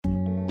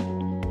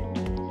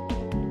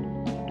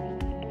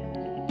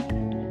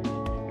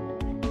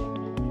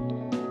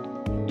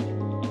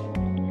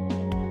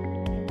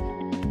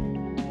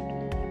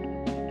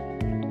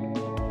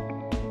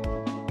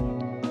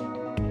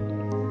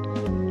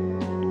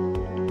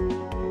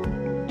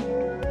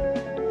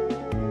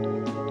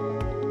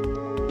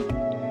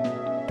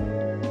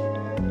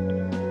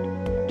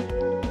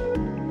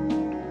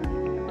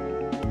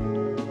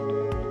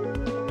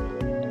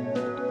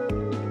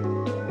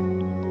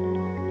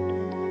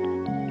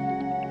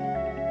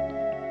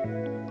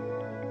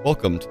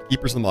Welcome to the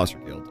Keepers of the Monster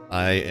Guild.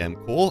 I am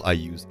Cole. I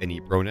use any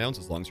pronouns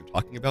as long as you're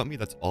talking about me.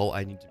 That's all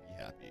I need to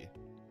be happy.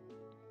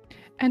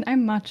 And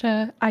I'm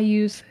Matcha. I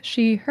use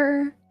she,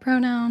 her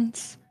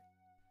pronouns.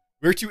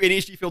 We're two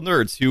ADHD-filled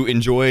nerds who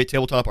enjoy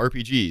tabletop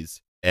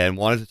RPGs and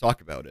wanted to talk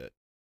about it.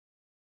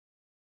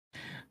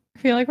 I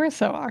feel like we're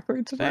so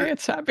awkward today.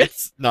 It's happy.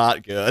 It's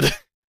not good.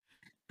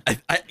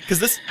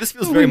 Because this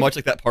feels very much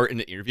like that part in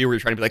the interview where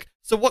you're trying to be like,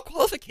 so what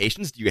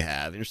qualifications do you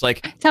have? And you're just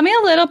like, tell me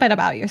a little bit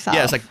about yourself.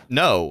 Yeah, it's like,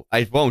 no,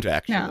 I won't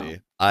actually. No,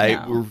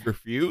 I will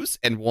refuse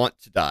and want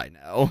to die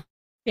now.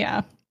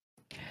 Yeah.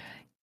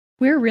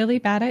 We're really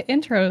bad at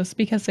intros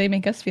because they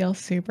make us feel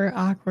super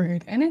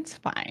awkward, and it's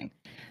fine.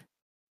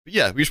 But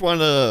yeah, we just wanted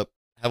to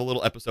have a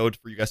little episode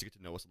for you guys to get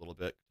to know us a little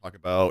bit, talk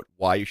about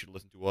why you should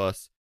listen to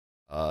us,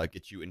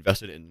 get you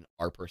invested in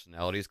our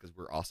personalities because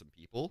we're awesome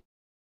people.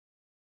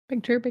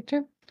 Big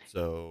true.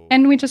 So,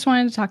 and we just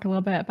wanted to talk a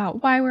little bit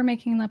about why we're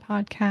making the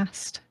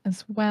podcast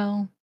as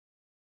well.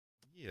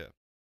 Yeah.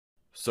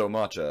 So,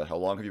 Matcha, how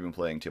long have you been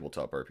playing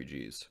tabletop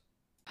RPGs?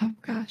 Oh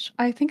gosh,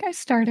 I think I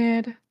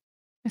started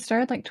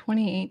like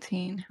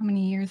 2018. How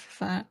many years is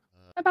that?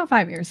 About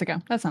 5 years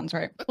ago. That sounds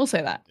right. We'll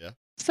say that. Yeah.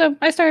 So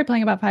I started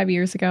playing about 5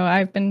 years ago.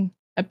 I've been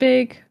a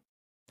big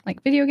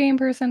video game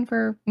person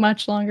for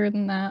much longer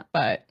than that,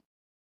 but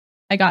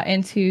I got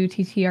into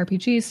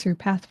TTRPGs through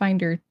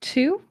Pathfinder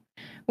 2,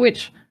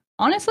 which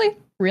honestly,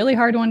 really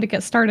hard one to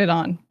get started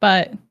on,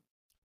 but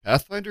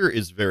Pathfinder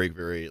is very,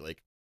 very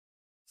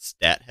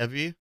stat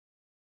heavy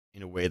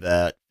in a way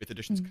that 5th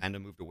edition's kind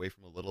of moved away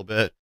from a little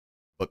bit,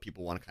 but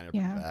people want to kind of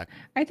bring back.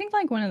 I think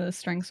one of the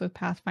strengths with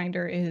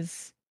Pathfinder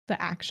is the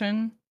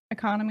action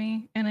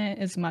economy in it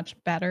is much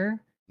better.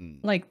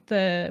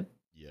 The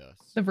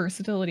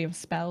versatility of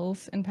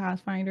spells in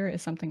Pathfinder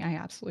is something I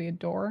absolutely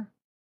adore.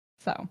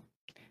 So,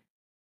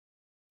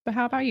 but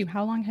how about you?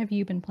 How long have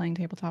you been playing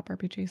tabletop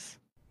RPGs?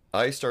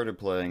 I started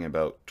playing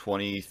about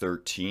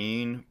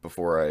 2013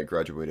 before I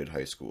graduated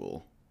high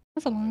school.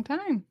 That's a long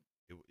time.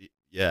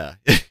 Yeah.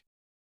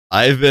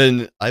 I've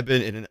been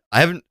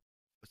playing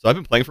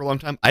for a long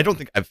time. I don't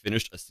think I've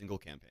finished a single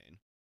campaign.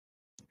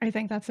 I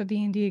think that's a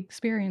D&D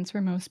experience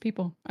for most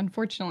people.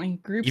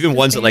 Unfortunately, groups even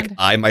ones that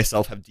I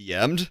myself have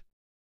DM'd.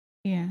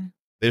 Yeah.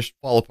 They just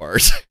fall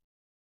apart.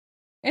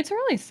 It's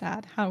really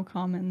sad how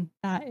common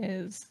that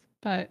is,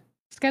 but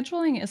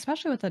scheduling,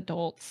 especially with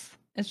adults,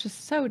 is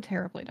just so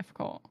terribly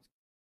difficult.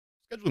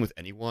 Scheduling with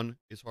anyone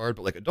is hard,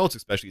 but adults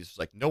especially, it's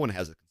just no one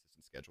has a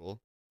consistent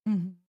schedule.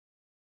 Mm-hmm.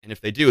 And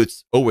if they do,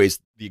 it's always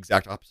the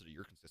exact opposite of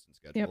your consistent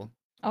schedule.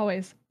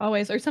 Yep.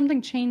 Always. Or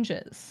something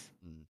changes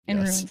and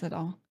ruins it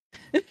all.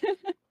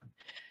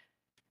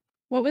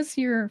 What was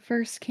your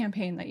first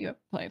campaign that you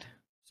have played?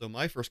 So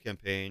my first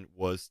campaign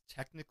was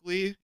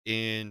technically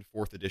in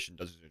 4th edition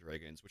Dungeons &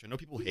 Dragons, which I know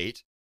people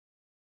hate.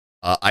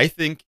 I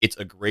think it's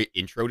a great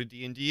intro to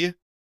D&D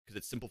because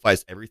it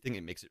simplifies everything.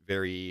 It makes it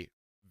very,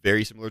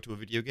 very similar to a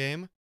video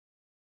game.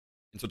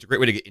 And so it's a great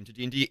way to get into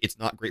D&D. It's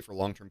not great for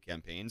long-term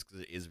campaigns because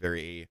it is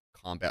very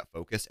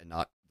combat-focused and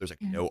there's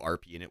no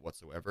RP in it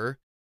whatsoever.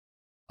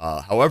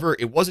 However,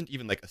 it wasn't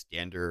even a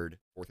standard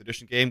 4th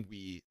edition game.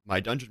 My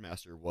dungeon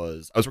master I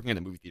was working in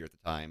a movie theater at the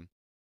time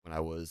when I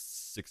was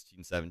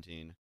 16,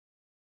 17.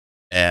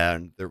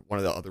 And one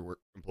of the other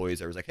employees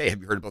there was like, hey, have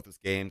you heard about this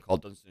game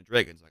called Dungeons &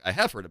 Dragons? I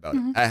have heard about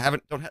it. I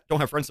don't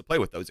have friends to play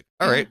with, though. He's like,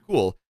 all right,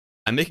 cool.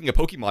 I'm making a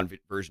Pokemon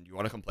version. Do you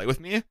want to come play with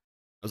me? I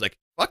was like,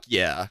 fuck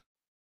yeah.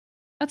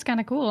 That's kind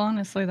of cool,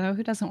 honestly, though.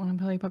 Who doesn't want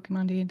to play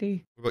Pokemon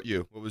D&D? What about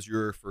you? What was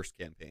your first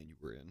campaign you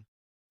were in?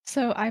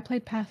 So I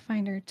played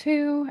Pathfinder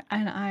 2,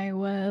 and I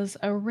was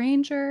a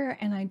ranger,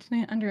 and I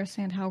didn't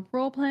understand how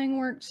role-playing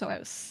worked, so I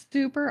was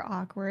super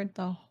awkward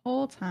the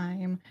whole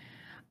time.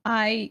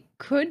 I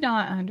could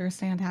not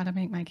understand how to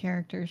make my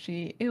character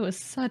sheet. It was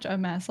such a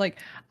mess.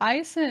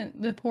 I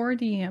sent the poor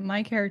DM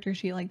my character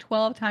sheet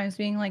 12 times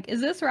being like,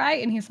 is this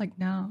right? And he's like,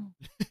 no.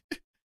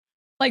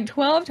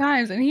 12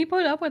 times, and he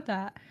put up with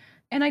that.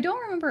 And I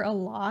don't remember a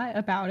lot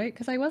about it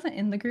because I wasn't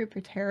in the group for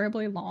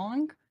terribly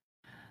long.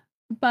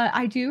 But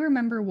I do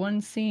remember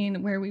one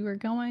scene where we were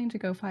going to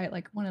go fight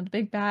one of the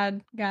big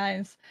bad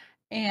guys,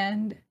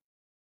 and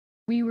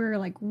we were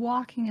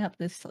walking up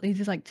these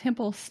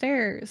temple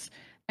stairs,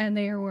 and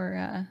there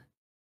were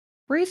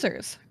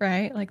bracers,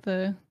 right?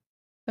 The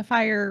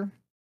fire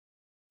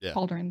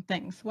cauldron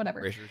things,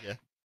 whatever. Bracers, yeah.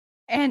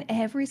 And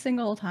every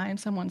single time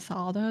someone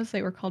saw those,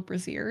 they were called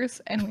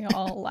braziers, and we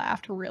all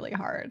laughed really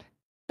hard.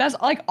 That's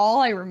all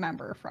I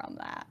remember from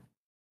that.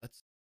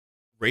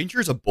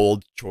 Ranger's a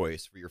bold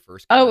choice for your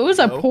first game. Oh, it was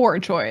a poor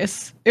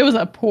choice. It was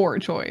a poor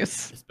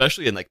choice.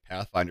 Especially in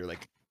Pathfinder.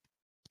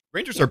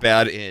 Rangers are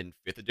bad in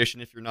 5th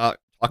edition if you're not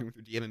talking with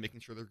your DM and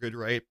making sure they're good,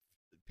 right?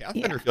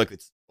 Pathfinder, I feel like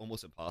it's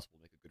almost impossible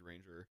to make a good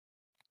ranger.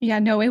 Yeah,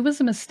 no, it was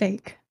a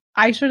mistake.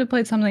 I should have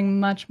played something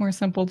much more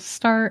simple to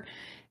start.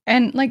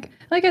 And like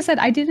I said,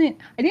 I didn't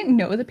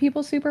know the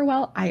people super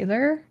well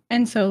either.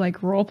 And so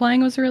role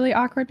playing was really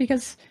awkward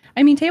because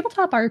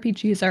tabletop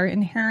RPGs are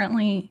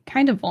inherently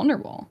kind of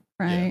vulnerable,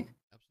 right?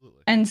 Yeah,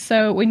 absolutely. And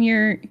so when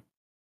you're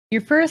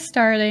you're first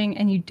starting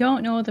and you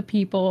don't know the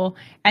people,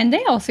 and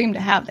they all seem to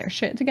have their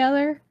shit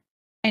together,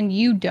 and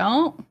you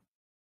don't.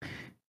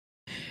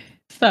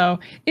 So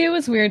it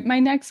was weird. My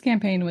next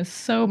campaign was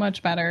so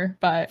much better,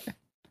 but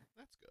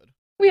That's good.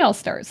 we all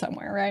start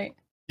somewhere, right?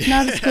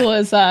 Not as cool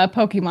as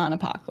Pokemon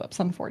Apocalypse,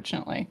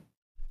 unfortunately.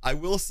 I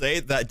will say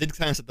that did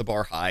kind of set the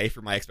bar high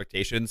for my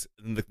expectations.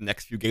 In the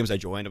next few games I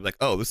joined, I'm like,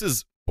 oh, this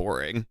is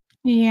boring.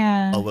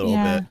 Yeah. A little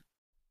bit.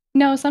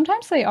 No,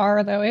 sometimes they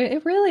are, though.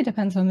 It really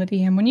depends on the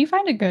DM. When you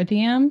find a good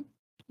DM,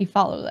 you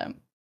follow them.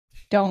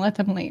 Don't let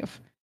them leave.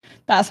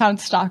 That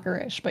sounds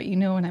stalkerish, but you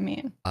know what I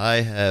mean. I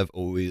have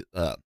always,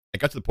 I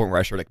got to the point where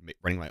I started like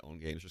running my own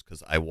games just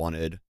because I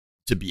wanted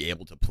to be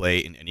able to play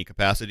in any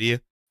capacity.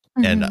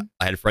 And Mhm.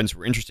 I had friends who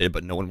were interested,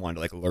 but no one wanted to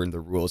like learn the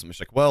rules. I'm just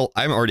like, well,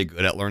 I'm already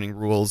good at learning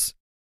rules,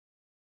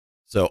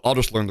 so I'll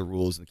just learn the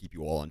rules and keep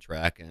you all on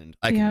track, and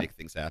I can Yep. make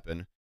things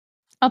happen.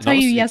 I'll And tell you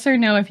honestly, yes or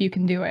no if you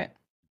can do it.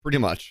 pretty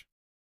much.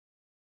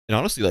 And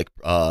honestly, like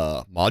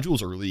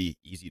modules are really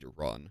easy to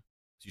run.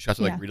 So you just have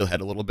to like Yeah. read ahead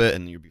a little bit,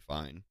 and you'll be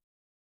fine.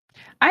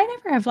 I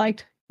never have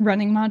liked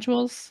running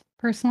modules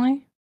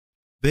personally.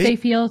 They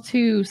feel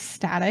too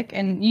static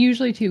and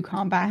usually too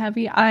combat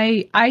heavy.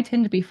 I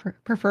tend to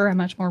prefer a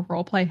much more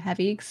roleplay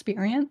heavy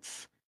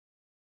experience.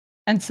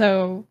 And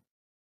so,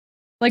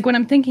 like when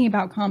I'm thinking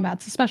about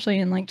combats, especially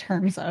in like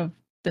terms of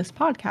this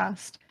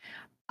podcast,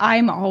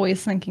 I'm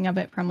always thinking of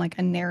it from like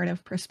a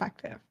narrative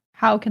perspective.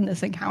 How can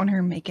this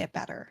encounter make it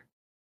better?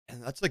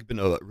 And that's like been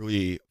a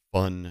really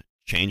fun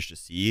change to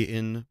see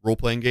in role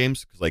playing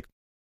games because like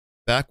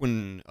back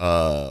when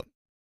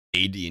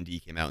AD&D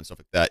came out and stuff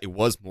like that, it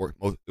was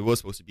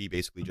supposed to be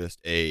basically just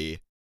a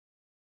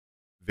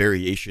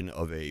variation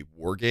of a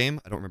war game.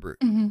 I don't remember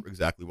Mhm.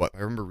 exactly what. I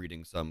remember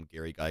reading some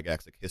Gary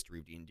Gygax like history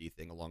of D&D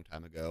thing a long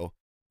time ago,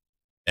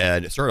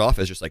 and it started off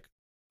as just like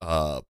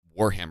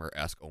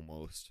Warhammer-esque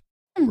almost,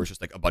 where Hmm. it's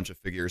just like a bunch of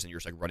figures and you're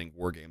just like running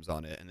war games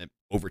on it, and then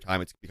over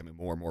time it's becoming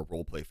more and more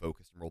role play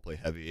focused and role play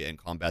heavy, and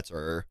combats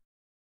are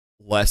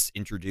less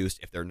introduced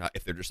if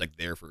they're just like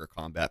there for a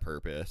combat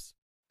purpose.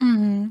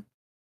 Mhm.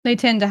 They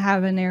tend to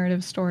have a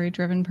narrative story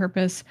driven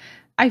purpose.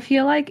 I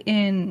feel like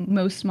in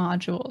most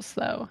modules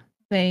though,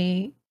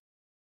 they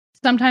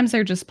sometimes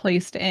they're just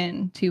placed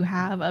in to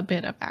have a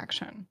bit of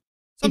action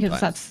because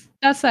Sometimes.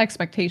 that's the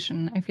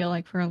expectation I feel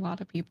like for a lot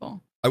of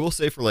people. I will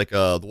say for like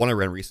the one I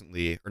ran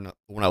recently, or not,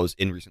 the one I was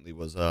in recently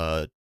was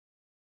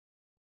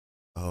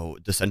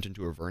Descent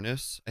into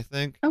Avernus, I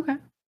think. Okay.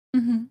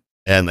 Mhm.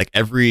 And like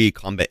every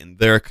combat in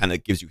there kind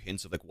of gives you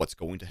hints of like what's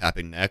going to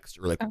happen next,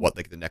 or like Oh, what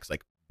like the next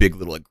like big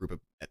little like group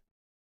of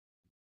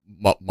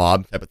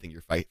mob type of thing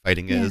you're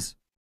fighting yeah. is.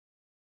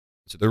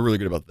 So they're really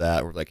good about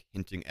that, or like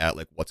hinting at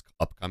like what's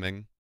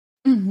upcoming.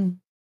 Mhm.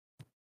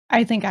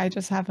 I think I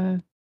just have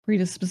a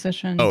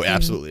predisposition Oh, to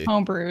absolutely.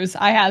 homebrews.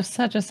 I have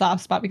such a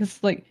soft spot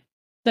because like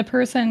the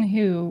person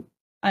who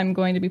I'm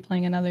going to be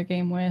playing another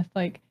game with,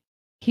 like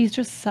he's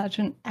just such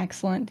an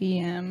excellent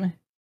DM.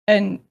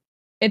 And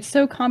it's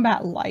so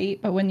combat light,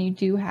 but when you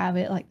do have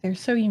it, like they're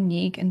so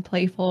unique and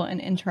playful and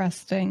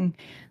interesting.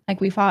 Like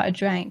we fought a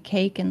giant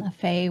cake in the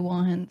Fey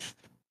once,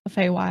 the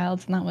Fey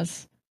Wilds, and that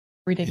was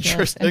ridiculous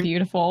and Interesting.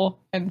 beautiful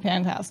and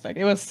fantastic.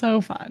 It was so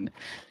fun.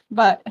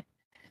 But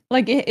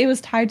like it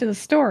was tied to the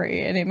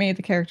story and it made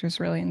the characters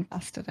really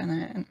invested in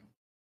it. And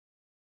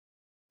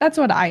that's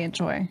what I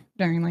enjoy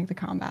during like the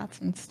combats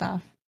and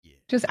stuff. Yeah.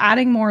 Just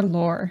adding more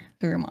lore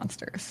through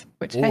monsters,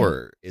 which hey,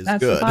 Lore is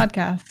that's good. the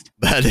podcast.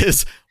 That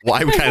is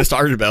why we kind of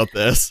started about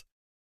this.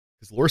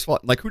 Because lore's fun.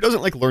 Like, who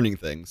doesn't like learning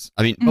things?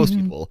 I mean, most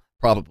Mhm. people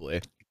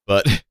probably,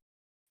 but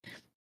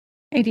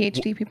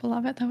ADHD people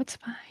love it though. It's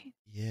fine.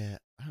 yeah,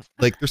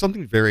 like there's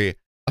something very. I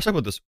was talking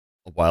about this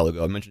a while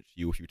ago. I mentioned it to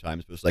you a few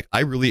times, but it's like I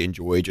really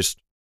enjoy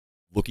just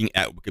looking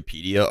at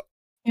Wikipedia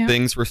Yeah.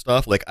 things for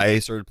stuff. Like I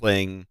started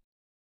playing,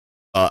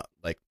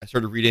 like I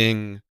started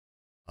reading,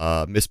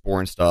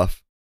 Mistborn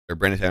stuff or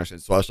Brandon Sanderson.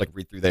 So I was like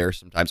read through there.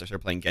 Sometimes I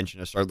started playing Genshin.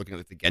 I started looking at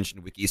like, the Genshin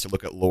wikis to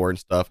look at lore and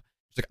stuff.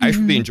 It's like I just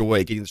really Mhm. enjoy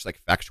getting this like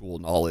factual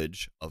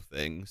knowledge of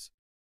things.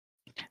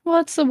 Well,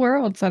 it's the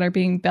worlds that are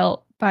being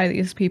built by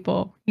these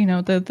people. You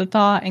know, the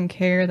thought and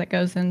care that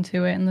goes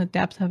into it and the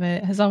depth of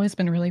it has always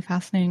been really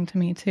fascinating to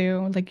me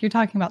too. Like you're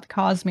talking about the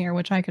Cosmere,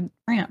 which I could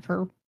rant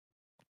for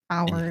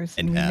hours,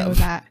 And and you know have.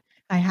 that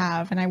I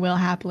have, and I will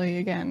happily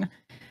again.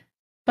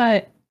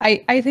 But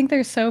I think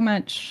there's so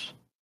much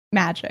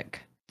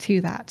magic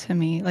to that to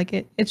me. Like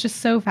it's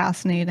just so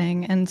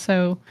fascinating. And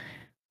so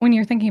when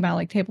you're thinking about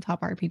like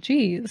tabletop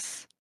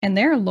RPGs and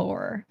their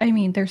lore, I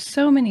mean, there's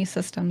so many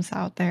systems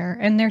out there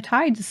and they're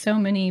tied to so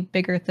many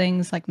bigger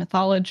things like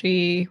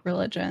mythology,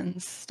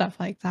 religions, stuff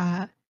like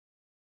that.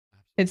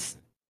 It's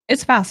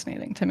it's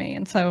fascinating to me.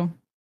 And so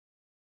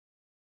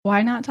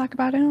why not talk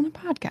about it on a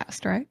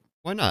podcast, right?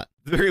 Why not?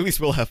 At the very least,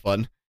 we'll have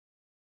fun.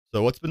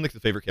 So, what's been like the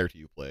favorite character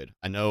you played?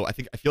 I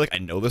feel like I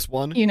know this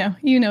one. You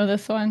know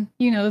this one.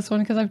 You know this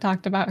one because I've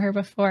talked about her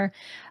before.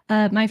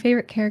 My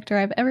favorite character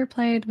I've ever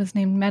played was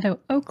named Meadow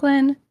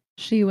Oakland.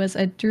 She was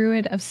a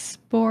druid of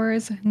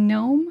spores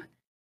gnome.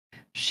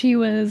 She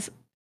was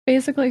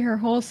Basically, her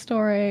whole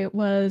story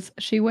was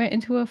she went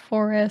into a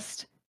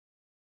forest,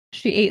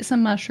 she ate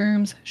some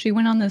mushrooms, she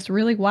went on this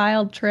really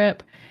wild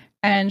trip,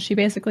 and she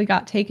basically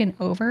got taken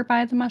over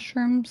by the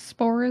mushroom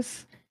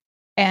spores.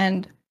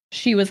 And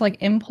she was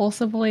like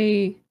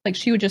impulsively, like,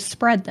 she would just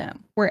spread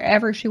them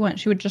wherever she went.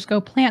 She would just go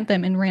plant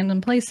them in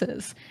random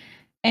places.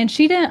 And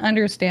she didn't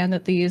understand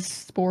that these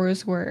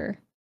spores were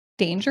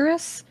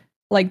dangerous.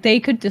 Like, they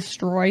could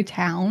destroy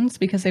towns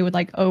because they would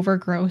like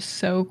overgrow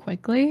so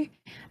quickly.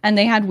 And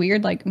they had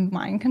weird like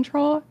mind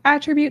control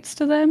attributes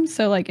to them.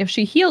 So like if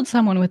she healed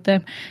someone with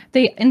them,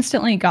 they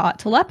instantly got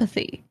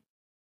telepathy,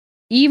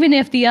 even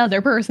if the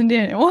other person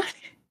didn't want it.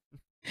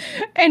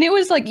 And it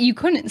was like you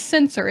couldn't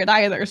censor it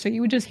either, so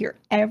you would just hear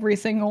every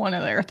single one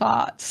of their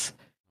thoughts.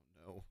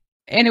 No.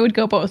 And it would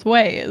go both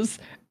ways.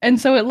 And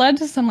so it led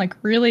to some like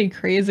really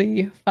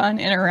crazy fun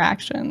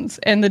interactions.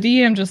 And the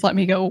DM just let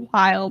me go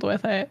wild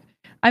with it.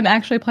 I'm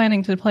actually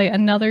planning to play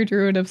another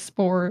Druid of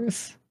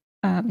Spores.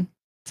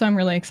 So I'm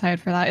really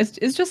excited for that.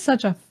 It's just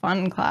such a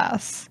fun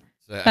class.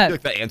 So I feel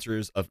like that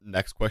answers a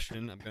next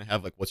question. I'm gonna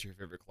have like, what's your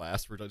favorite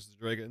class for Dungeons and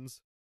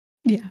Dragons?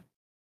 Yeah.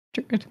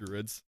 Druids.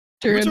 Druids.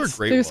 Druids are a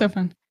great They're one. so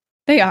fun.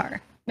 They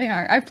are.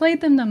 I've played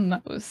them the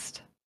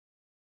most.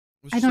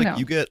 It's I just don't like know.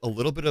 you get a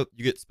little bit of,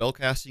 you get spell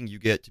casting, you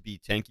get to be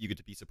tanky, you get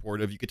to be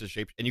supportive, you get to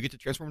shape, and you get to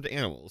transform into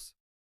animals.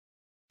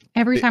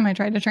 Every time I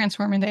tried to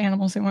transform into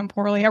animals, it went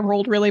poorly. I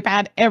rolled really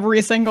bad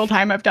every single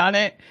time I've done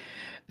it.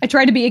 I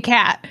tried to be a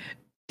cat.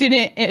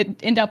 Didn't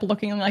it end up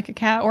looking like a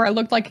cat? Or I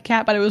looked like a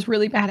cat, but it was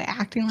really bad at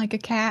acting like a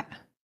cat.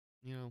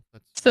 You know,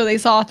 that's So they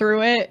saw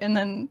through it, and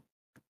then,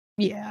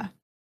 yeah.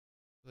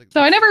 like,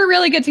 So I never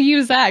really get to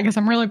use that because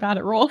I'm really bad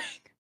at rolling.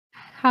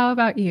 How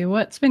about you?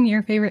 What's been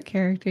your favorite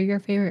character, your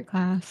favorite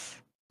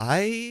class?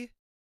 I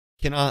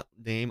cannot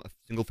name a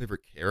single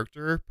favorite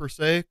character per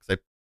se, because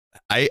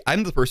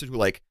I'm the person who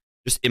like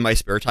just in my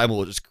spare time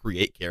will just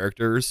create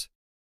characters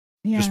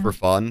Yeah. just for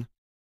fun.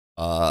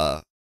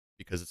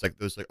 Because it's like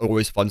there's like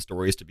always fun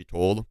stories to be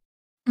told.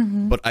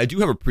 Mhm. But I do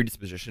have a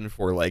predisposition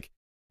for like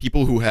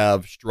people who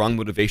have strong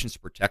motivations to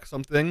protect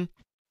something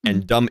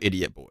and dumb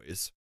idiot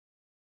boys.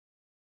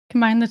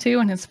 Combine the two,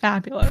 and it's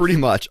fabulous. Pretty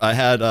much. I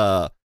had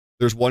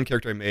there's one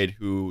character I made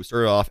who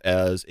started off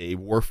as a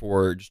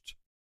Warforged.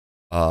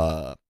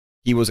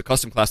 He was a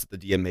custom class that the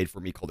DM made for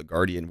me called the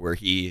Guardian, where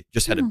he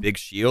just had a big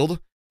shield,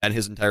 and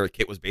his entire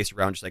kit was based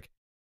around just like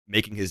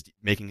making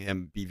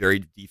him be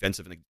very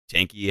defensive and like,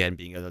 tanky, and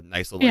being a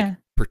nice little like,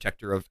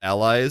 protector of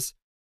allies.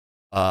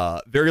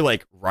 Very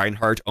like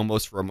Reinhardt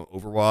almost from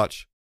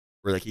Overwatch,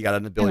 where like he got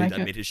an ability that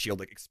made his shield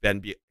like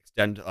extend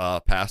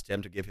past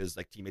him to give his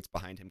like teammates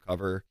behind him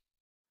cover.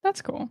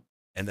 That's cool.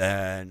 And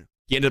then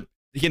he ended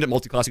up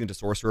multi-classing into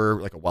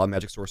sorcerer, like a wild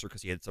magic sorcerer,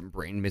 because he had some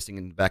brain missing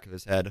in the back of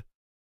his head.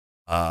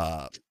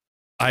 Poor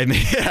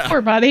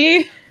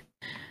buddy.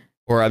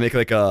 Or I'll make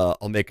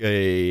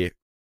a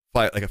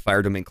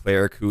fire domain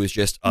cleric who is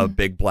just a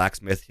big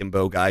blacksmith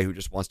himbo guy who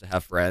just wants to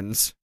have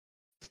friends.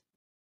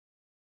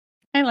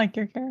 I like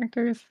your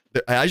characters.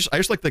 I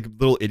just like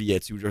little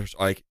idiots who just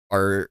like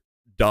are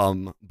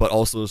dumb but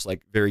also just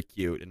like very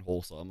cute and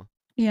wholesome.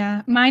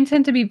 Yeah, mine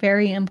tend to be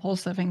very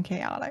impulsive and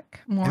chaotic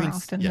more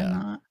often than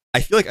not.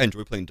 I feel like I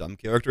enjoy playing dumb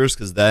characters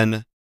because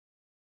then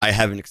I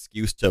have an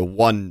excuse to,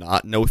 one,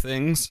 not know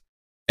things,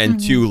 and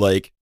two,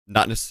 like,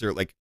 not necessarily,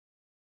 like,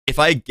 if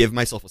I give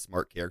myself a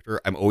smart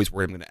character, I'm always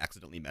worried I'm going to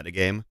accidentally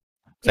metagame.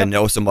 Because I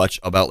know so much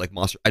about, like,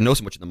 I know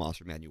so much in the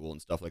monster manual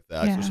and stuff like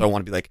that. Yeah. So I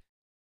want to be like,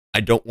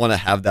 I don't want to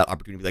have that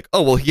opportunity to be like,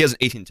 oh, well, he has an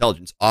 18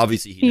 intelligence.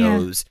 Obviously, he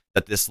knows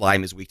that this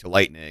slime is weak to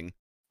lightning.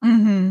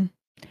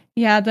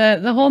 Yeah,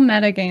 the whole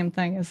metagame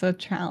thing is a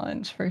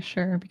challenge for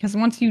sure, because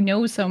once you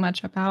know so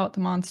much about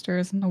the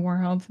monsters and the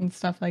worlds and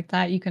stuff like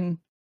that, you can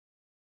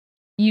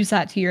use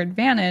that to your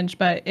advantage,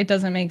 but it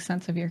doesn't make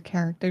sense if your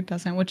character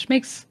doesn't, which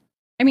makes,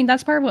 I mean,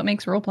 that's part of what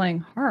makes role-playing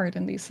hard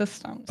in these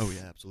systems. Oh,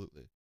 yeah,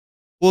 absolutely.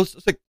 Well,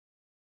 it's like,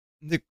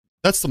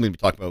 that's something we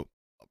talk about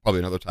probably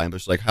another time, but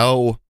it's like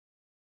how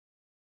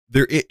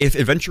if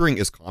adventuring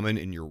is common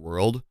in your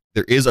world,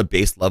 there is a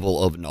base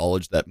level of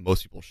knowledge that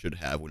most people should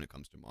have when it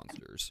comes to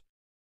monsters.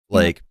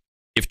 Like,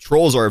 if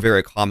trolls are a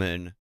very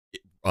common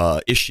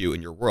issue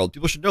in your world,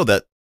 people should know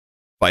that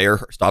fire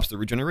stops the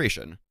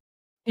regeneration.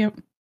 Yep.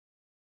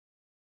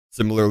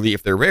 Similarly,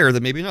 if they're rare,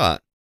 then maybe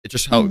not. It's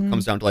just how it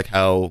comes down to like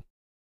how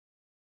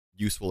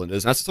useful it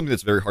is. And that's something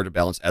that's very hard to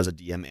balance as a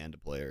DM and a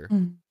player.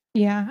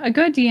 Yeah, a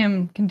good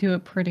DM can do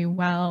it pretty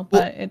well,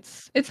 but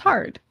it's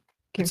hard.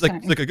 It's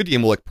like a good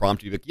DM will like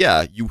prompt you, like,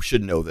 yeah, you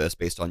should know this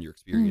based on your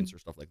experience or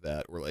stuff like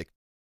that. Or like,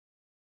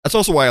 that's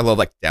also why I love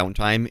like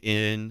downtime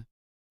in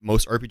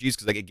most RPGs,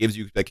 because like it gives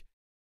you like,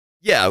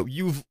 yeah,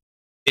 you've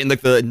in like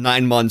the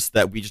 9 months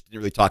that we just didn't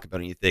really talk about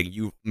anything,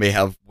 you may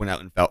have went out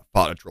and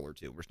fought a troll or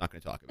two. We're just not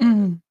going to talk about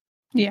it.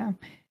 Yeah.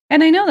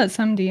 And I know that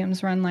some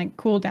DMs run like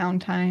cool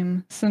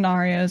downtime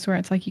scenarios where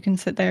it's like you can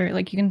sit there,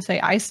 like you can say,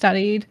 I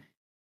studied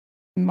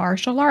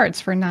martial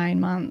arts for 9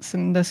 months,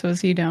 and this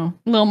was, you know,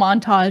 a little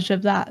montage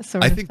of that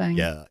sort of thing.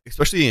 Yeah,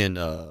 especially in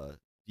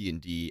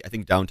D&D, I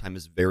think downtime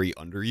is very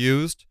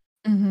underused.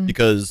 Mhm.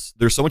 because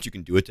there's so much you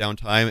can do at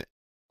downtime,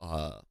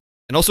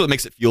 and also it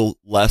makes it feel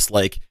less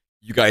like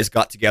you guys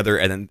got together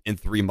and then in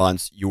 3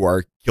 months you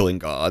are killing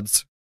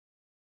gods,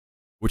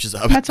 which is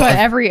That's what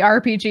every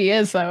RPG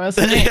is, though,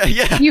 isn't it?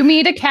 yeah. You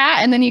meet a cat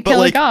and then you But, kill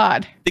a like,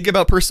 god. Think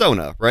about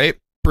Persona, right?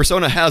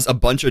 Persona has a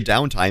bunch of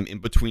downtime in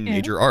between Yeah.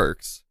 major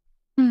arcs,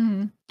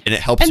 Mhm. and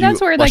it helps And you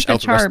that's where, flesh like, the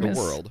out the rest of charm the is.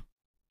 world.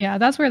 Yeah,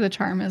 that's where the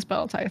charm is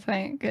built, I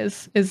think,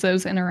 is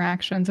those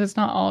interactions. It's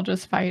not all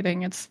just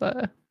fighting, it's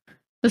the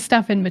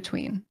stuff in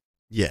between.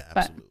 Yeah,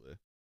 But absolutely.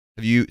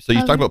 You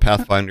talked other about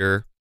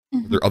Pathfinder. Are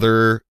Mhm. there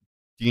other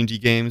D&D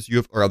games you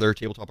have, or other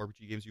tabletop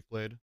RPG games you've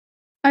played?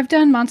 I've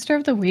done Monster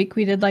of the Week.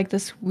 We did, like,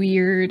 this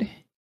weird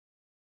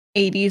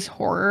 80s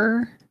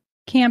horror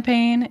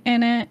campaign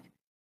in it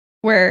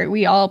where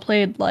we all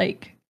played,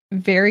 like,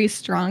 very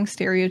strong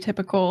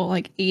stereotypical,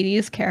 like,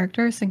 80s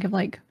characters. Think of,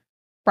 like,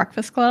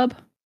 Breakfast Club.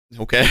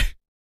 Okay.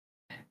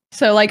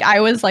 So, like,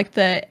 I was, like,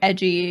 the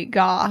edgy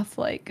goth,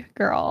 like,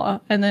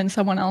 girl, and then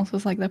someone else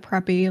was, like, the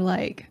preppy,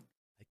 like,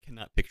 I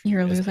cannot picture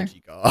you're you a as loser.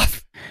 edgy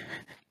goth.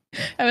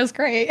 It was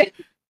great.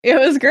 It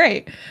was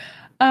great.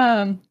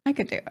 I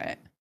could do it.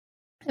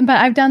 But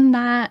I've done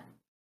that.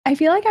 I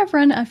feel like I've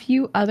run a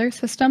few other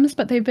systems,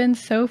 but they've been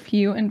so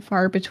few and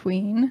far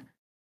between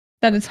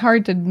that it's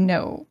hard to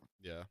know.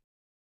 Yeah.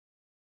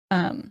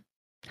 How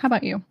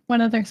about you? What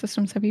other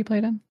systems have you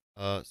played in?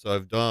 So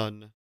I've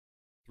done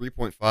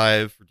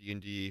 3.5 for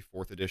D&D,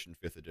 4th edition,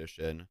 5th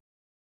edition.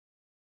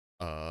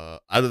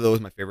 Out of those,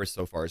 my favorite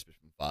so far has been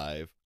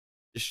 5.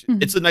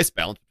 It's a nice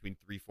balance between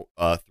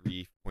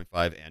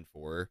 3.5 and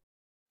 4.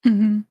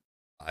 Mm-hmm.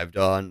 I've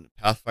done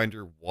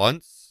Pathfinder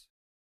once,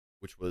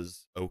 which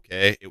was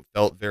okay. It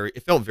felt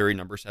very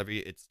numbers heavy.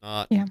 It's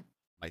not Yeah.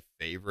 my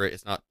favorite.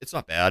 It's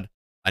not bad.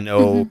 I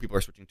know people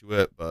are switching to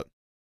it, but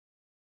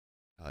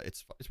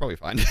it's probably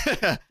fine.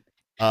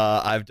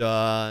 I've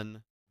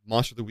done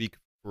Monster of the Week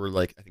for,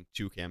 like, I think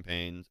 2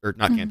 campaigns, or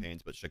not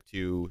campaigns, but like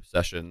 2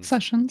 sessions.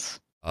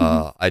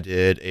 I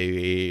did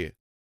a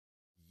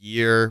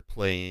year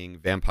playing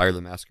Vampire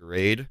the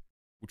Masquerade,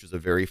 which is a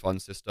very fun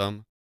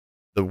system.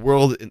 The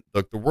world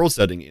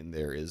setting in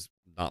there is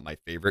not my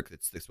favorite.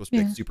 It's supposed to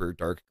be like super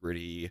dark,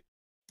 gritty.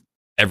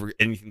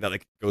 Anything that,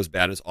 like, goes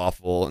bad is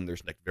awful, and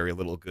there's, like, very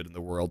little good in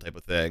the world type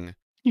of thing.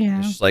 Yeah.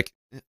 It's just like,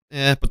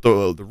 but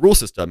the rule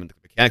system and the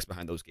mechanics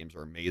behind those games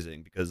are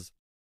amazing because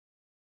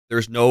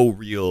there's no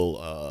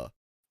real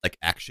like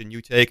action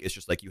you take. It's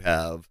just like you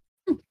have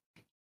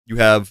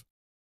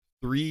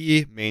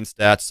 3 main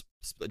stats,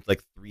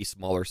 like 3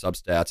 smaller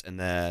substats, and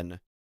then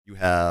you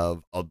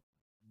have a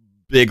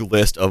big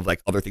list of,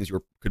 like, other things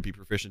you could be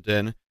proficient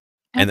in,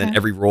 and then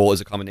every roll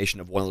is a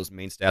combination of one of those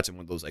main stats and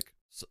one of those, like,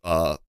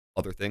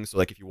 other things. So,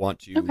 like, if you want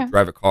to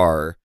drive a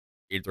car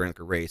during, like,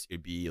 a race,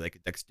 it'd be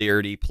like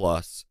dexterity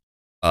plus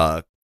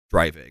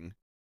driving,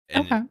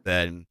 and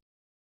then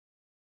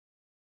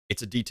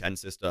it's a D10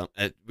 system.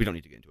 We don't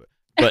need to get into it,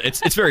 but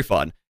it's very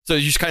fun. So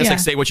you just kind of like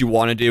say what you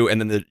want to do,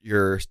 and then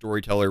your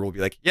storyteller will be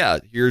like, "Yeah,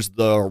 here's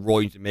the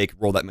roll you need to make.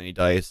 Roll that many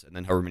dice, and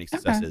then however many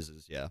successes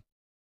is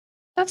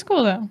That's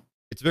cool though.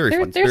 It's very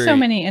fun. There's so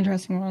many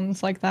interesting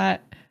ones like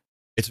that.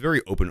 It's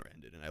very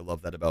open-ended, and I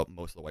love that about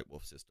most of the White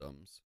Wolf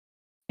systems.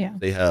 Yeah,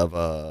 they have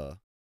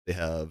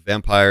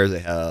vampires, they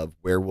have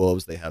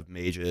werewolves, they have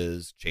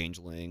mages,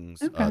 changelings.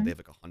 They have,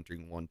 like, a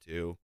hunting one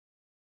too.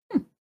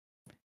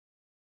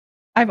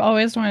 I've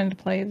always wanted to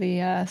play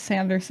the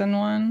Sanderson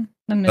one.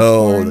 The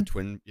the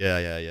twin. Yeah.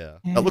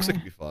 That looks like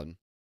it'd be fun.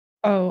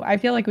 Oh, I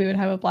feel like we would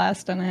have a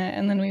blast on it,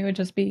 and then we would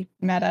just be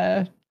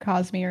meta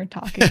Cosmere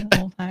talking the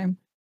whole time.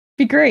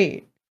 Be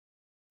great.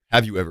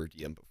 Have you ever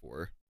DM'd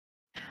before?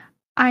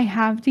 I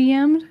have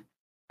DM'd.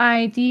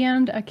 I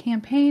DM'd a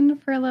campaign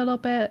for a little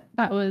bit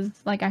that was,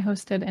 like, I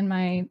hosted in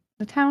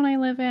the town I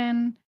live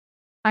in.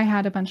 I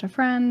had a bunch of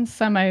friends,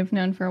 some I've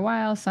known for a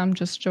while, some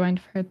just joined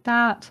for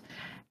that.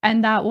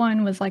 And that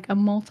one was, like, a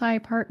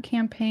multi-part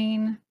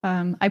campaign.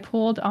 I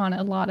pulled on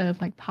a lot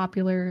of, like,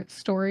 popular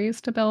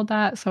stories to build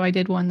that. So I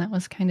did one that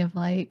was kind of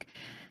like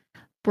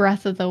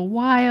Breath of the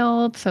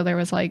Wild. So there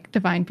was, like,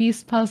 Divine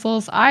Beast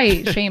puzzles.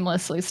 I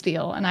shamelessly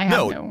steal, and I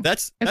have no.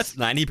 That's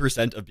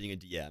 90% of being a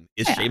DM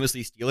is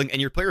shamelessly stealing, and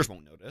your players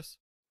won't notice.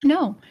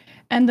 No.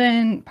 And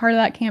then part of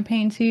that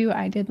campaign too,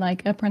 I did,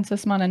 like, a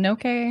Princess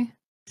Mononoke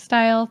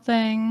style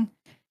thing.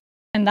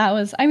 And that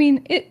was, I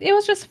mean, it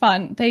was just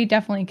fun. They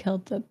definitely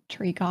killed the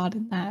tree god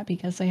in that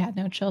because they had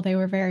no chill. They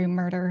were very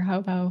murder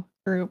hobo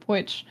group,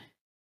 which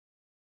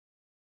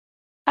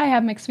I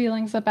have mixed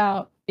feelings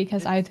about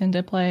because I tend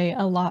to play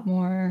a lot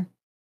more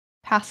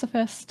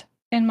pacifist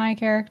in my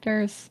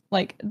characters.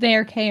 Like,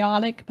 they're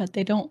chaotic, but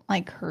they don't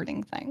like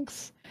hurting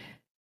things.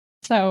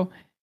 So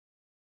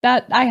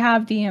that I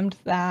have DM'd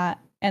that,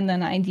 and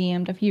then I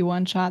DM'd a few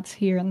one-shots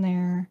here and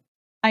there.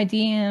 I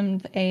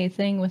DM'd a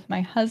thing with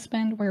my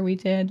husband where we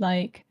did,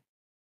 like,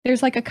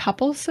 there's, like, a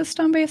couple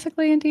system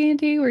basically in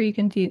D&D where you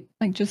can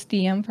just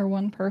DM for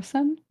one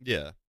person.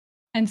 Yeah.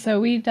 And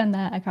so we've done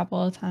that a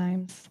couple of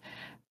times.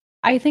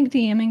 I think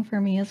DMing for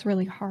me is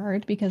really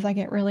hard because I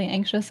get really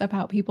anxious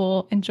about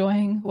people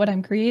enjoying what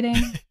I'm creating.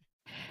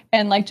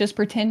 and like just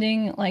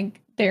pretending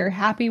like they're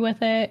happy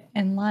with it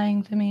and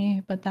lying to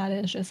me, but that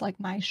is just like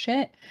my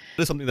shit.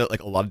 That's something that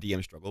like a lot of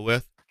DMs struggle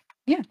with.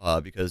 Yeah.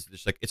 Because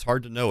it's like it's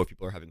hard to know if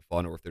people are having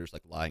fun or if they're just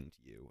like lying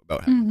to you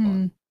about having Mm-hmm.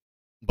 fun.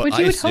 But Which I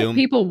you would hope assume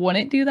people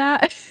wouldn't do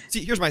that.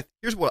 see here's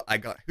what I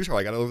got. Here's how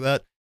I got over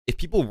that. If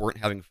people weren't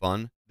having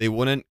fun, they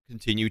wouldn't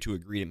continue to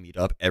agree to meet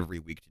up every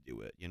week to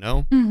do it. You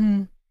know,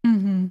 Mm-hmm.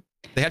 Mm-hmm.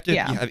 they have to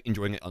Yeah. be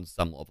enjoying it on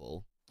some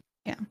level.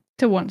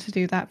 To want to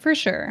do that for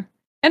sure.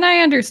 And I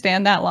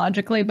understand that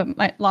logically, but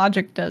my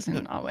logic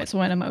doesn't always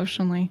win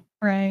emotionally,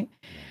 right?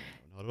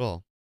 No, not at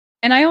all.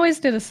 And I always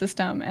did a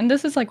system, and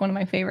this is like one of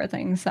my favorite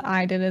things that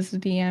I did as a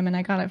DM, and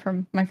I got it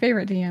from my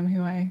favorite DM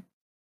who I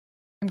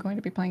am going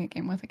to be playing a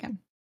game with again.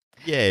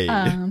 Yay!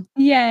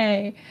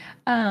 Yay.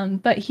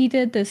 But he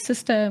did this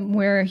system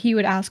where he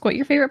would ask what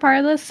your favorite part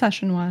of the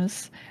session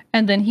was,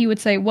 and then he would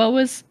say what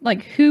was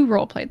like who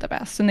role played the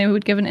best, and they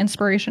would give an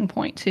inspiration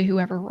point to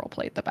whoever role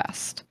played the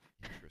best.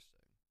 Interesting.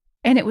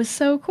 And it was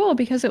so cool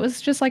because it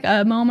was just like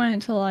a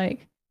moment to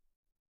like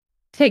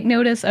take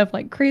notice of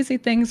like crazy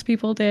things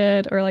people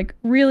did or like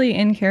really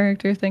in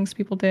character things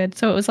people did.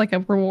 So it was like a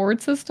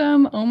reward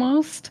system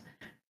almost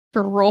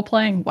for role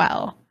playing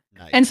well.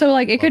 Nice. And so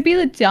like it Love could be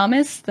the that.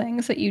 dumbest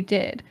things that you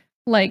did.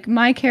 Like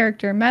my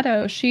character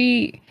Meadow,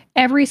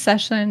 every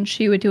session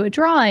she would do a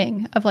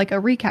drawing of like a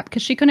recap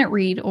because she couldn't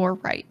read or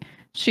write.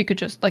 She could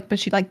just like, but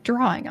she liked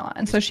drawing a lot,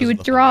 and so she Because of would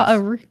the draw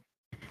fungus.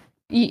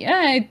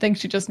 yeah, I think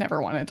she just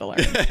never wanted to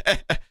learn.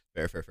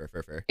 Fair.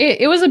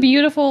 It was a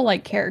beautiful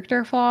like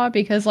character flaw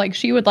because like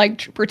she would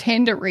like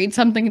pretend to read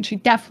something and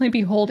she'd definitely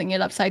be holding it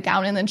upside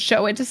down and then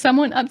show it to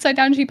someone upside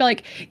down. She'd be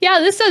like, "Yeah,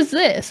 this says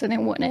this," and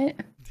it wouldn't.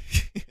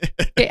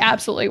 It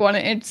absolutely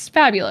wouldn't. It's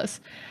fabulous.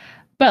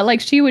 But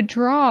like she would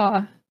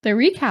draw the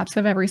recaps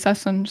of every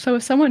session. So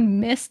if someone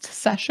missed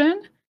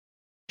session,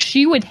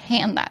 she would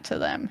hand that to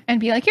them and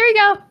be like, "Here you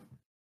go." Nice.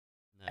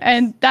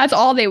 And that's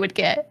all they would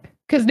get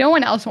because no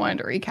one else wanted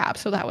to recap.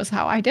 So that was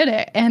how I did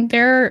it. And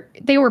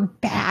they were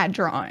bad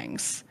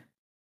drawings,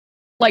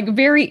 like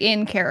very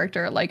in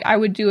character. Like I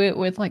would do it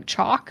with like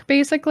chalk,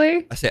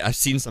 basically. I say I've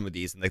seen some of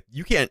these, and like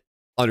you can't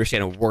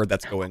understand a word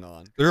that's going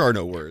on. There are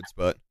no words,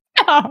 but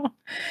No,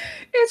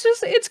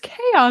 it's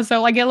chaos.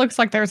 So like it looks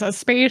like there's a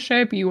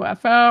spaceship,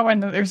 UFO,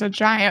 and then there's a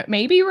giant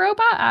maybe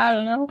robot. I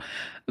don't know,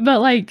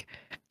 but like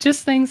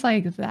just things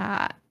like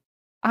that.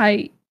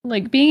 I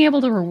like being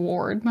able to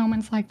reward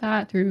moments like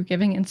that through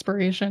giving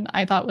inspiration.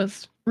 I thought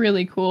was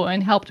really cool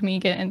and helped me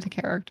get into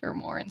character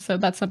more. And so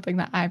that's something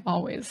that I've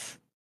always,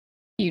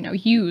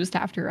 used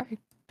after I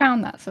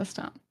found that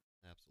system.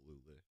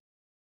 absolutely.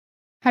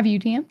 Have you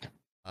DM'd?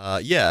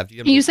 Yeah, I've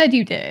DM'd. You said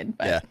you did,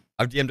 but Yeah,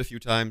 I've DM'd a few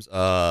times.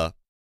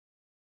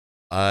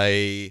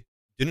 I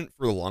didn't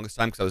for the longest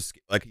time because I was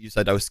like you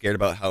said, I was scared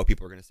about how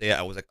people were gonna say it.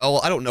 I was like, oh,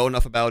 well, I don't know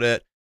enough about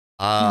it.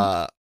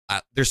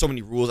 There's so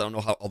many rules. I don't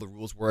know how all the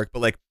rules work, but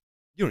like,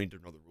 you don't need to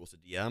know the rules to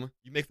DM.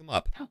 You make them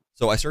up. Oh.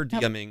 So I started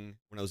Yep. DMing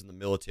when I was in the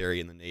military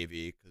in the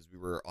Navy because we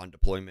were on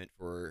deployment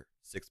for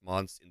 6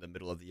 months in the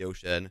middle of the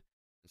ocean.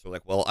 And so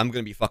like, well, I'm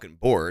gonna be fucking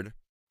bored.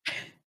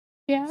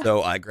 Yeah.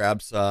 So I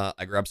grabbed some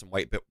I grabbed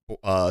like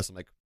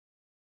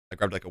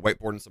a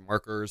whiteboard and some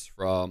markers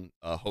from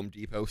a Home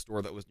Depot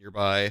store that was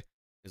nearby.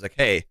 He's like,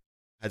 hey,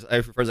 I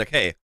have friends like,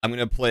 hey, I'm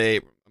gonna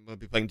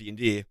be playing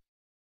D&D.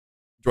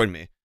 Join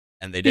me,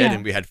 and they did, Yeah.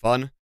 and we had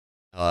fun.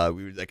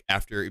 We would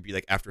it'd be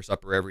like after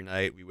supper every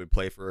night. We would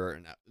play for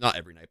not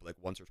every night, but like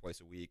once or twice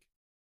a week.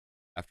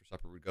 After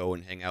supper, we'd go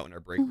and hang out in our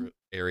break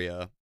area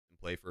and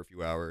play for a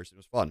few hours. It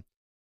was fun.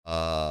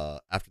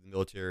 After the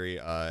military,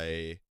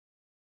 I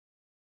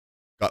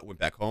went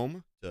back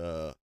home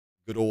to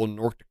good old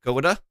North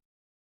Dakota.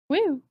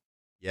 Woo.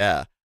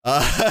 Yeah.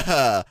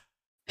 Sorry,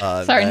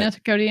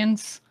 North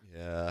Dakotans.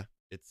 Yeah.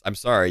 I'm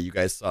sorry, you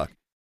guys suck.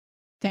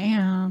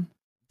 Damn.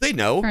 They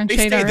know. Throwing They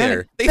shade stay already.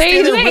 there. They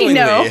stay there willingly.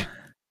 know.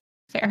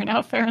 Fair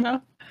enough.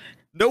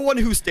 No one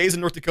who stays in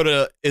North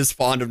Dakota is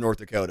fond of North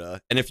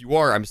Dakota. And if you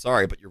are, I'm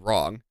sorry, but you're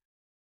wrong.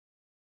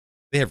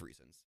 They have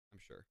reasons, I'm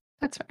sure.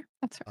 That's fair.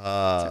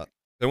 Then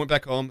I went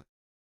back home,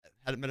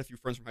 had met a few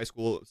friends from high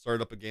school,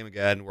 started up a game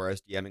again where I was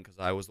DMing because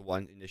I was the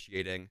one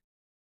initiating.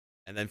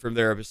 And then from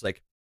there, I was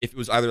like, if it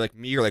was either like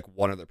me or like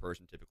one other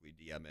person typically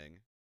DMing.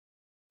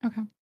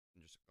 Okay.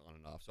 And just on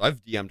and off. So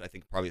I've DM'd, I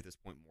think, probably at this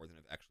point more than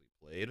I've actually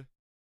played.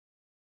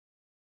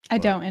 I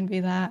But- don't envy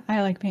that.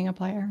 I like being a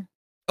player.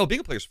 Oh,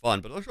 being a player is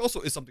fun, but there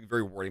also is something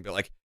very rewarding about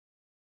like,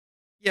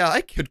 yeah,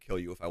 I could kill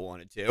you if I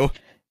wanted to.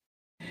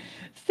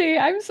 See,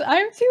 I'm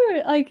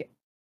too like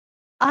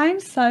I'm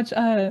such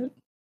a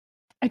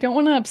I don't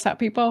want to upset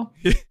people.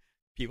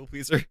 People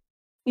pleaser.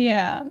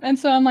 Yeah. And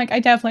so I'm like, I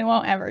definitely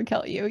won't ever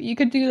kill you. You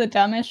could do the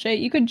dumbest shit.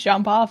 You could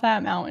jump off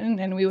that mountain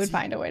and we would See,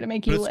 find a way to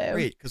make But you it's live.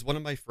 great because one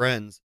of my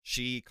friends,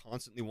 she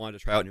constantly wanted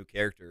to try out new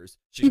characters.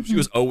 She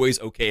was always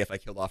okay if I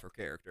killed off her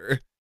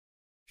character.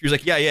 She was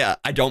like, yeah,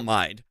 I don't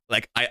mind.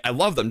 Like, I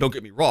love them, don't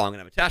get me wrong,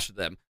 and I'm attached to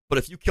them. But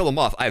if you kill them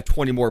off, I have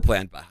 20 more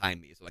planned behind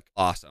me. So, like,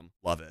 awesome.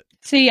 Love it.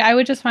 See, I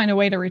would just find a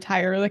way to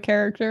retire the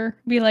character.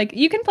 Be like,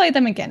 you can play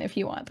them again if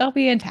you want. They'll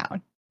be in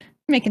town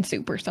making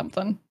soup or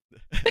something.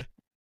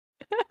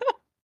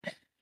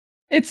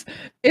 It's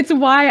it's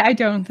why I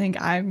don't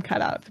think I'm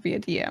cut out to be a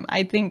DM.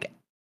 I think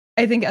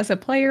as a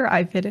player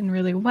I fit in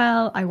really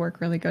well. I work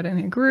really good in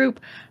a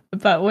group,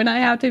 but when I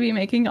have to be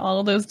making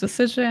all of those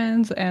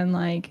decisions and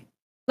like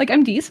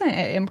I'm decent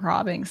at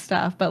improving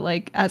stuff, but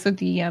like as a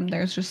DM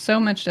there's just so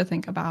much to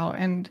think about.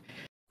 And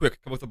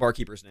Quick, come up with the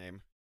barkeeper's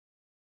name.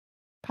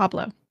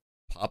 Pablo.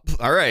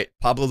 All right,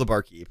 Pablo the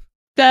barkeep.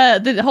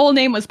 The whole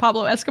name was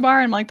Pablo Escobar,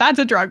 and I'm like, that's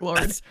a drug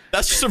lord.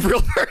 That's just a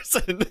real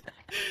person.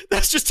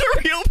 That's just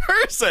a real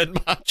person,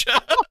 Matcha.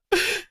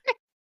 This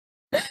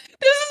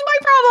is my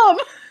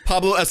problem.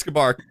 Pablo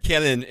Escobar,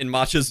 canon in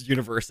Matcha's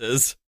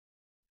universes.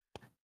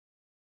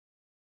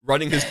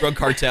 Running his drug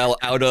cartel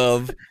out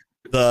of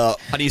the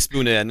Honey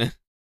Spoon Inn.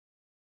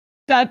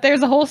 That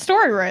there's a whole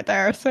story right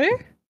there, see?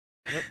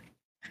 Yep.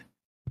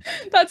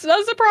 That's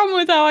the problem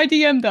with how I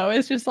DM though.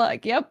 It's just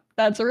like, yep,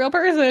 that's a real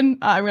person.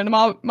 I'm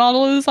gonna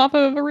model this off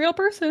of a real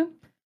person.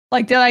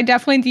 Like, did I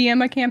definitely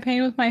DM a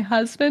campaign with my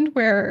husband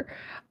where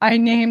I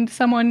named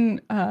someone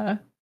oh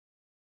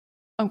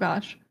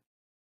gosh.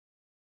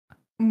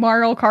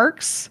 Marl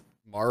Karks?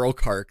 Marl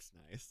Karks,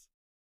 nice.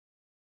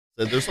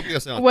 So there's something I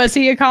say on Was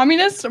he a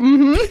communist?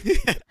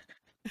 Mm-hmm.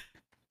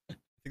 I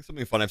think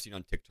something fun I've seen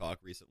on TikTok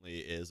recently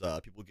is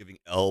people giving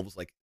elves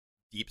like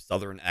deep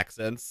southern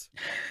accents.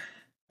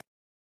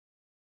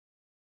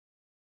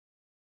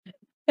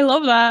 I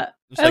love that.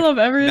 Just, I love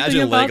everything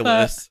imagine about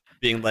Legolas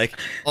being like,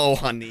 "Oh,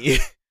 honey."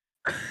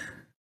 that.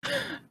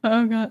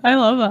 Oh god, I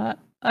love that.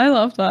 I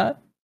love that.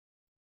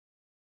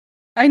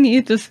 I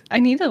need to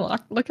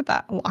look at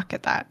that. Look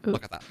at that. Ooh.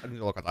 Look at that. I need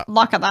to look at that.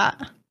 Look at that.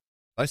 If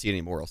I see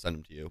any more, I'll send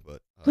them to you.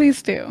 But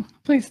Please do.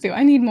 Please do.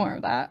 I need more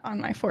of that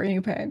on my For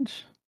You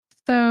page.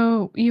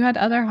 So you had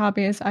other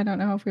hobbies. I don't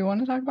know if we want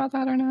to talk about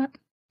that or not.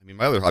 I mean,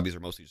 my other hobbies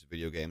are mostly just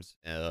video games,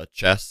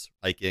 chess,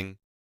 hiking.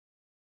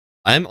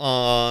 I'm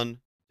on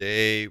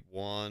day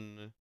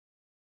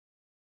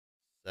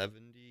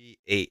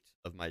 178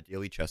 of my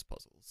daily chess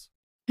puzzles.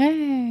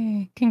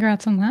 Hey,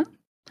 congrats on that.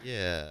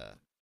 Yeah,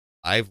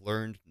 I've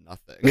learned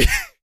nothing.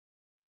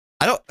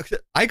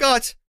 I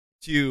got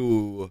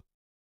to.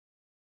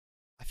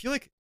 I feel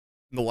like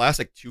in the last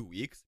like 2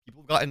 weeks,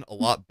 people have gotten a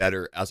lot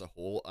better as a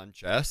whole on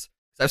chess.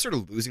 Because I've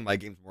started losing my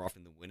games more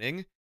often than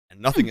winning, and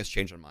nothing has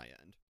changed on my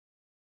end.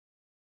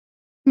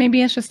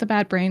 Maybe it's just a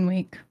bad brain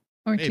week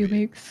or Maybe. 2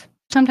 weeks.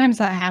 Sometimes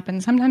that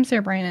happens. Sometimes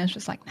your brain is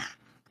just like, nah.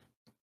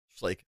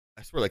 Just like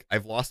I swear, like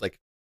I've lost like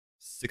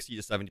 60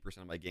 to 70%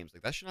 of my games.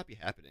 Like that should not be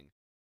happening.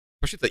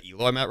 Especially at the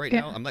elo I'm at right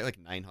now. I'm at like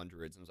 900s,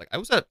 and I was like, I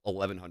was at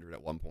 1100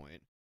 at one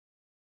point.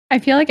 I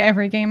feel like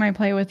every game I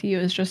play with you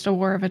is just a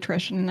war of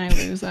attrition and I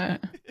lose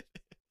it.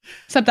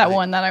 Except that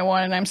one that I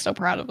won, and I'm still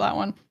proud of that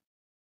one.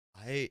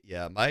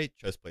 My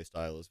chess play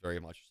style is very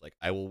much like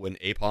I will win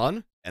a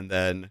pawn, and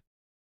then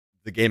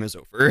the game is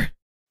over.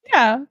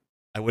 Yeah.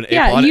 I win a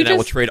pawn, and I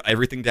will trade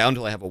everything down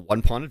until I have a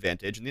 1-pawn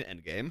advantage in the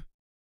end game.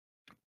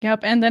 Yep,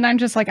 and then I'm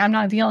just like, I'm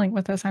not dealing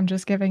with this. I'm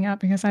just giving up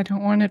because I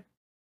don't want to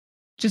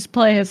just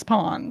play his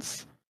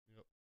pawns.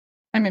 Yep.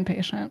 I'm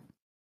impatient.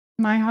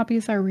 My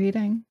hobbies are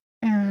reading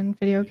and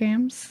video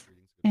games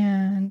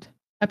and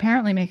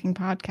apparently making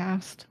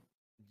podcast.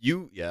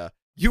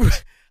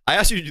 I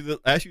asked you to do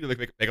I asked you to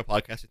make a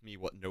podcast with me.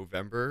 What,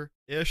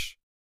 November-ish?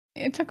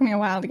 It took me a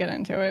while to get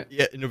into it.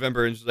 Yeah, in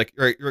November, and just like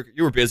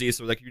you were busy,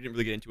 so like you didn't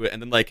really get into it.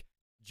 And then like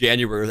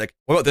January, was like,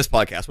 what about this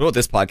podcast? What about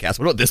this podcast?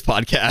 What about this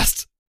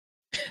podcast?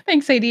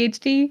 Thanks,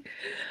 ADHD.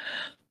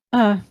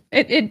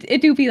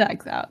 It do be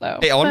like that though.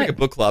 Hey, I want to make a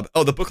book club.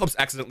 Oh, the book club's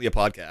accidentally a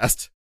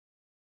podcast.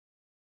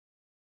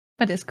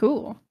 But it's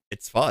cool.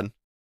 It's fun.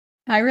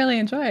 I really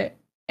enjoy it.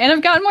 And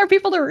I've gotten more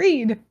people to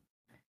read.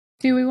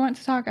 Do we want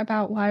to talk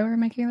about why we're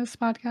making this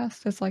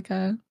podcast as like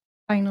a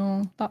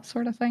final thought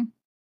sort of thing?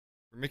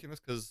 We're making this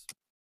because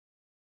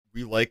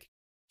we like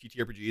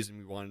TTRPGs and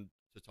we wanted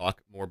to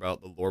talk more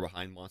about the lore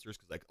behind monsters,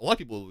 because like a lot of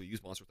people will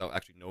use monsters without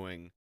actually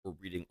knowing or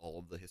reading all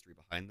of the history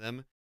behind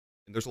them.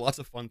 And there's lots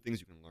of fun things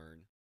you can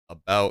learn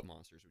about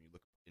monsters when you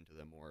look into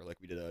them more. Like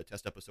we did a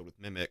test episode with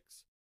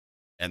mimics,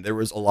 and there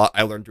was a lot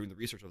I learned doing the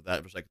research of that.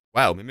 It was like,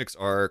 wow, mimics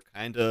are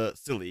kind of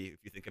silly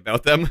if you think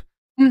about them.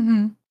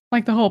 Mm-hmm.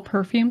 Like the whole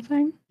perfume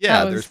thing?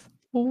 Yeah, that was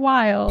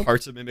wild.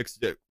 Parts of mimics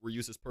that were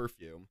used as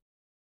perfume.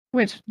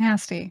 Which,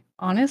 nasty.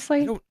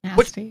 Honestly,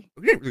 nasty.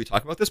 What, we didn't really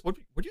talk about this. What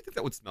do you think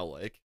that would smell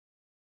like?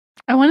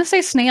 I want to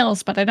say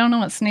snails, but I don't know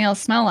what snails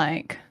smell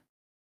like.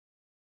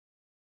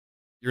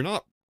 You're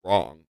not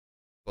wrong,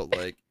 but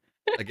like,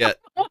 I get.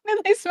 What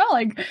do they smell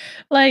like?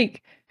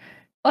 Like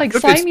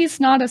slimy's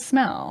not a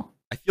smell.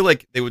 I feel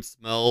like they would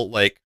smell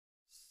like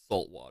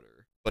salt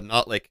water, but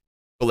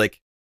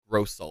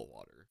gross salt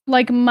water.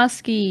 Like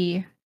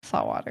musky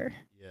salt water.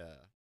 Yeah.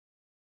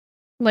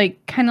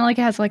 Like kind of like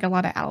it has like a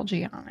lot of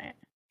algae on it.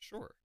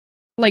 Sure.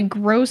 Like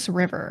gross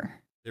river.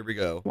 There we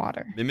go.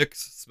 Water.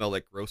 Mimics smell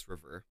like gross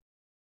river.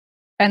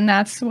 And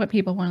that's what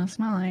people want to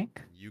smell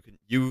like.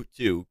 You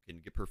too can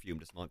get perfume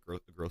to smell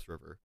like the gross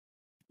river.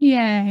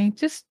 Yay!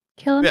 Just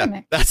kill a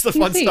mimic. That's the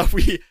fun stuff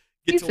we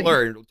get to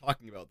learn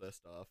talking about this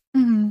stuff.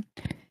 Mm-hmm.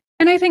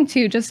 And I think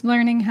too, just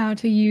learning how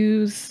to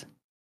use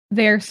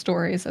their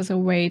stories as a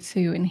way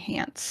to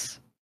enhance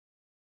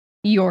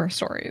your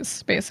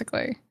stories,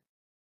 basically.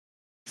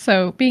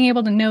 So being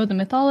able to know the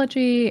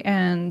mythology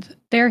and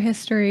their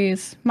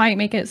histories might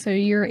make it so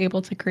you're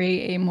able to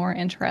create a more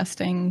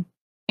interesting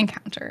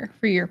encounter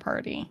for your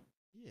party.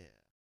 Yeah.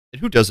 And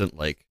who doesn't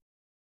like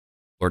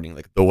learning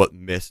like what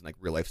myths and like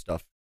real life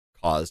stuff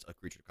caused a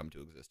creature to come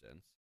to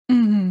existence?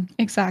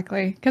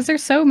 Exactly. Because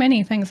there's so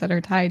many things that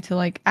are tied to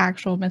like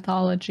actual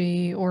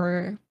mythology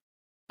or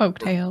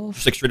folk Or tales.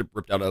 just like straight up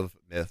ripped out of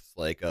myths,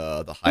 like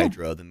the Yeah.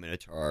 Hydra, the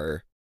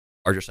Minotaur,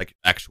 are just like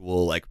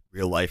actual like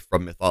real life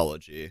from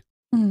mythology.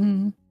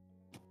 hmm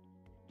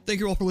Thank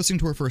you all for listening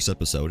to our first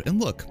episode. And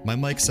look, my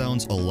mic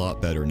sounds a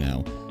lot better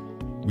now.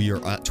 We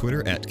are at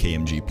Twitter at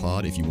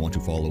KMGPod if you want to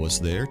follow us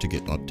there to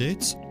get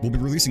updates. We'll be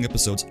releasing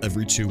episodes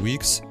every 2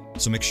 weeks,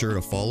 so make sure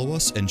to follow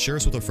us and share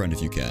us with a friend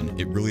if you can.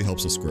 It really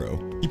helps us grow.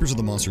 Keepers of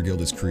the Monster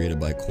Guild is created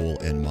by Cole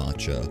and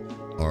Matcha.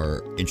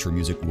 Our intro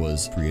music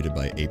was created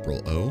by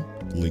April O.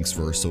 Links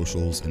for our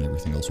socials and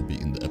everything else will be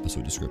in the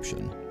episode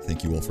description.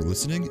 Thank you all for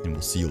listening, and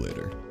we'll see you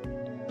later.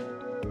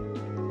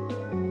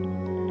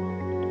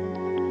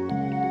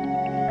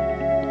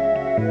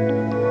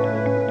 Thank you.